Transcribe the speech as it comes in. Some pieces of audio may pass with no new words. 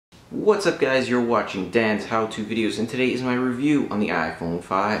What's up guys, you're watching Dan's how-to videos and today is my review on the iPhone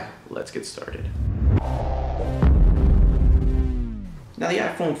 5. Let's get started. Now the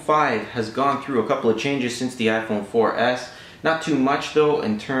iPhone 5 has gone through a couple of changes since the iPhone 4S. Not too much though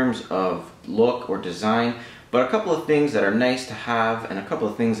in terms of look or design, but a couple of things that are nice to have and a couple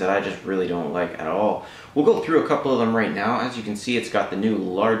of things that I just really don't like at all. We'll go through a couple of them right now. As you can see, it's got the new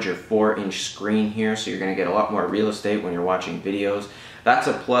larger 4-inch screen here, so you're going to get a lot more real estate when you're watching videos. That's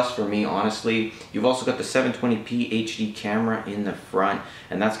a plus for me, honestly. You've also got the 720p HD camera in the front,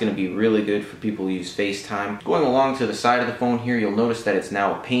 and that's going to be really good for people who use FaceTime. Going along to the side of the phone here, you'll notice that it's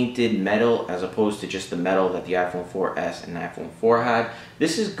now painted metal as opposed to just the metal that the iPhone 4S and iPhone 4 had.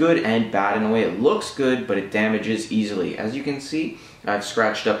 This is good and bad in a way. It looks good, but it damages easily. As you can see, I've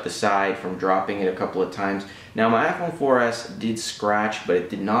scratched up the side from dropping it a couple of times. Now my iPhone 4S did scratch, but it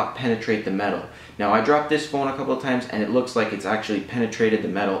did not penetrate the metal. Now I dropped this phone a couple of times and it looks like it's actually penetrated the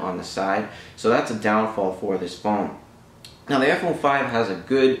metal on the side, so that's a downfall for this phone. Now the iPhone 5 has a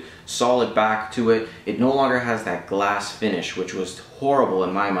good solid back to it. It no longer has that glass finish, which was horrible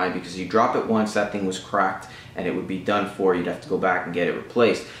in my mind because you drop it once, that thing was cracked and it would be done for. You'd have to go back and get it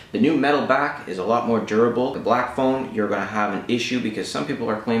replaced. The new metal back is a lot more durable. The black phone, you're going to have an issue because some people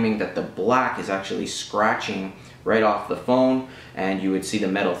are claiming that the black is actually scratching right off the phone and you would see the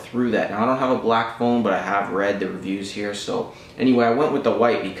metal through that. Now I don't have a black phone, but I have read the reviews here, so anyway, I went with the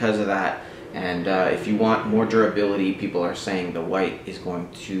white because of that. And if you want more durability, people are saying the white is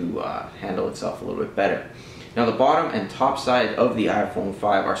going to handle itself a little bit better. Now the bottom and top side of the iPhone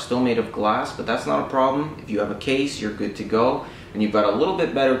 5 are still made of glass, but that's not a problem. If you have a case, you're good to go. And you've got a little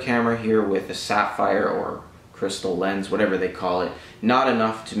bit better camera here with a sapphire or crystal lens, whatever they call it. Not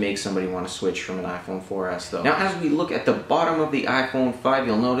enough to make somebody want to switch from an iPhone 4S though. Now as we look at the bottom of the iPhone 5,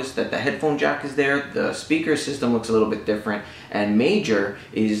 you'll notice that the headphone jack is there, the speaker system looks a little bit different, and major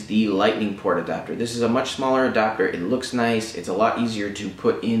is the lightning port adapter. This is a much smaller adapter, it looks nice, it's a lot easier to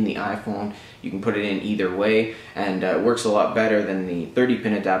put in the iPhone. You can put it in either way, and it works a lot better than the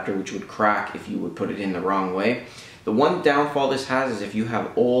 30-pin adapter, which would crack if you would put it in the wrong way. The one downfall this has is if you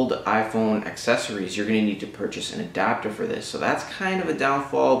have old iPhone accessories, you're going to need to purchase an adapter for this. So that's kind of a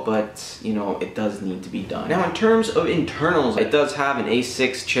downfall, but you know, it does need to be done. Now in terms of internals, it does have an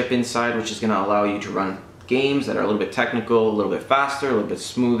A6 chip inside, which is going to allow you to run games that are a little bit technical, a little bit faster, a little bit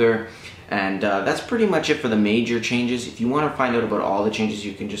smoother. And that's pretty much it for the major changes. If you want to find out about all the changes,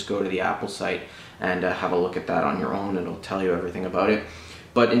 you can just go to the Apple site and have a look at that on your own. It'll tell you everything about it.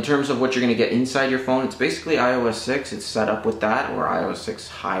 But in terms of what you're going to get inside your phone, it's basically iOS 6. It's set up with that, or iOS 6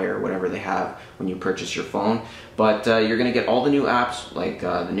 higher, whatever they have when you purchase your phone. But you're going to get all the new apps, like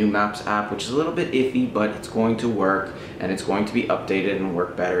the new Maps app, which is a little bit iffy, but it's going to work, and it's going to be updated and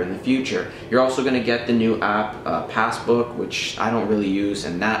work better in the future. You're also going to get the new app, Passbook, which I don't really use,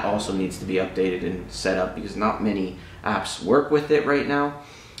 and that also needs to be updated and set up because not many apps work with it right now.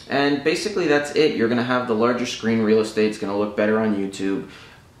 And basically that's it. You're going to have the larger screen real estate. It's going to look better on YouTube.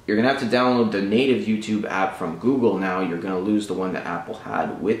 You're going to have to download the native YouTube app from Google now. You're going to lose the one that Apple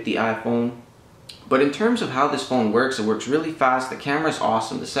had with the iPhone. But in terms of how this phone works, it works really fast. The camera is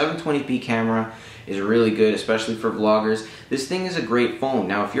awesome. The 720p camera is really good, especially for vloggers. This thing is a great phone.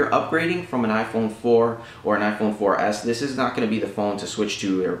 Now, if you're upgrading from an iPhone 4 or an iPhone 4S, this is not going to be the phone to switch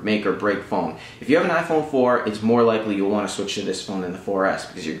to or make or break phone. If you have an iPhone 4, it's more likely you'll want to switch to this phone than the 4S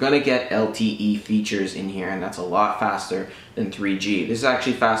because you're going to get LTE features in here, and that's a lot faster than 3G. This is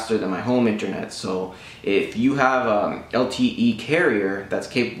actually faster than my home internet, so if you have an LTE carrier that's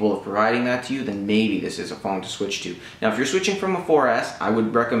capable of providing that to you, then maybe this is a phone to switch to. Now, if you're switching from a 4S, I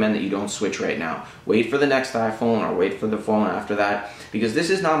would recommend that you don't switch right now. Wait for the next iPhone or wait for the phone after that, because this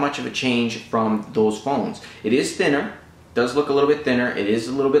is not much of a change from those phones. It is thinner, does look a little bit thinner, it is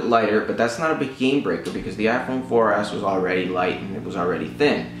a little bit lighter, but that's not a big game breaker because the iPhone 4S was already light and it was already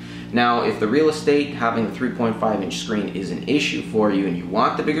thin. Now, if the real estate, having a 3.5-inch screen is an issue for you and you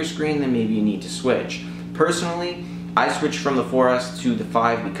want the bigger screen, then maybe you need to switch. Personally, I switched from the 4S to the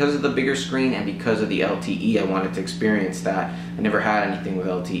 5 because of the bigger screen and because of the LTE. I wanted to experience that. I never had anything with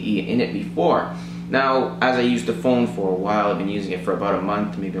LTE in it before. Now, as I used the phone for a while, I've been using it for about a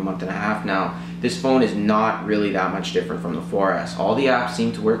month, maybe a month and a half now, this phone is not really that much different from the 4S. All the apps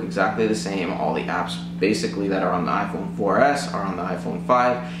seem to work exactly the same. All the apps basically that are on the iPhone 4S are on the iPhone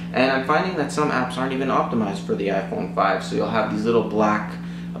 5, and I'm finding that some apps aren't even optimized for the iPhone 5, so you'll have these little black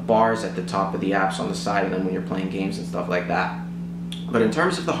bars at the top of the apps on the side of them when you're playing games and stuff like that. But in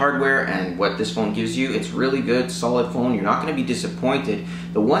terms of the hardware and what this phone gives you, it's really good, solid phone. You're not going to be disappointed.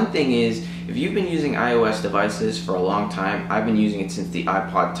 The one thing is, if you've been using iOS devices for a long time, I've been using it since the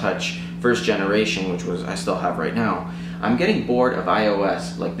iPod Touch first generation, which was I still have right now. I'm getting bored of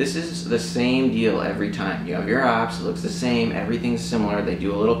iOS. Like, this is the same deal every time. You have your apps, it looks the same, everything's similar. They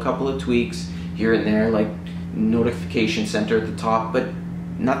do a little couple of tweaks here and there, like notification center at the top, but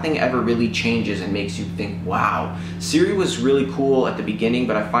nothing ever really changes and makes you think, wow. Siri was really cool at the beginning,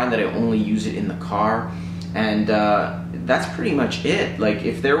 but I find that I only use it in the car, and that's pretty much it. Like,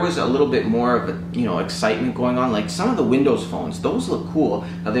 if there was a little bit more of a, you know, excitement going on, like some of the Windows phones, those look cool.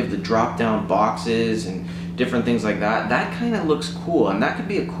 How they have the drop down boxes and different things like that. That kind of looks cool, and that could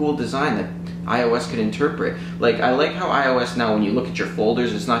be a cool design that iOS could interpret. Like, I like how iOS now, when you look at your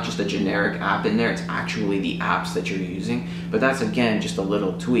folders, it's not just a generic app in there, it's actually the apps that you're using. But that's, again, just a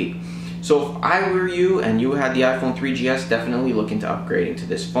little tweak. So if I were you and you had the iPhone 3GS, definitely look into upgrading to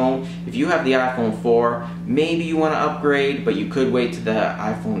this phone. If you have the iPhone 4, maybe you want to upgrade, but you could wait to the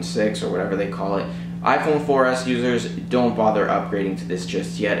iPhone 6 or whatever they call it. iPhone 4S users, don't bother upgrading to this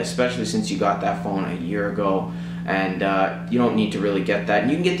just yet, especially since you got that phone a year ago, and you don't need to really get that.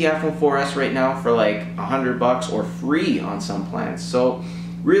 And you can get the iPhone 4S right now for like $100 or free on some plans. So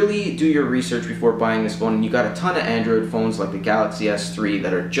really do your research before buying this phone. And you got a ton of Android phones like the Galaxy S3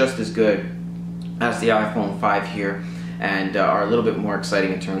 that are just as good as the iPhone 5 here, and are a little bit more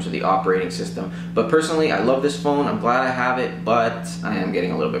exciting in terms of the operating system. But personally, I love this phone. I'm glad I have it, but I am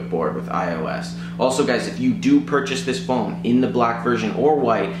getting a little bit bored with iOS. Also, guys, if you do purchase this phone in the black version or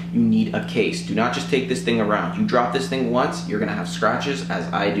white, you need a case. Do not just take this thing around. You drop this thing once, you're gonna have scratches,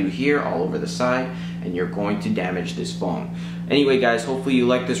 as I do here, all over the side, and you're going to damage this phone. Anyway, guys, hopefully you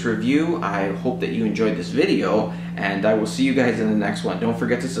liked this review. I hope that you enjoyed this video, and I will see you guys in the next one. Don't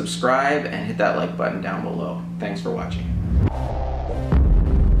forget to subscribe and hit that like button down below. Thanks for watching.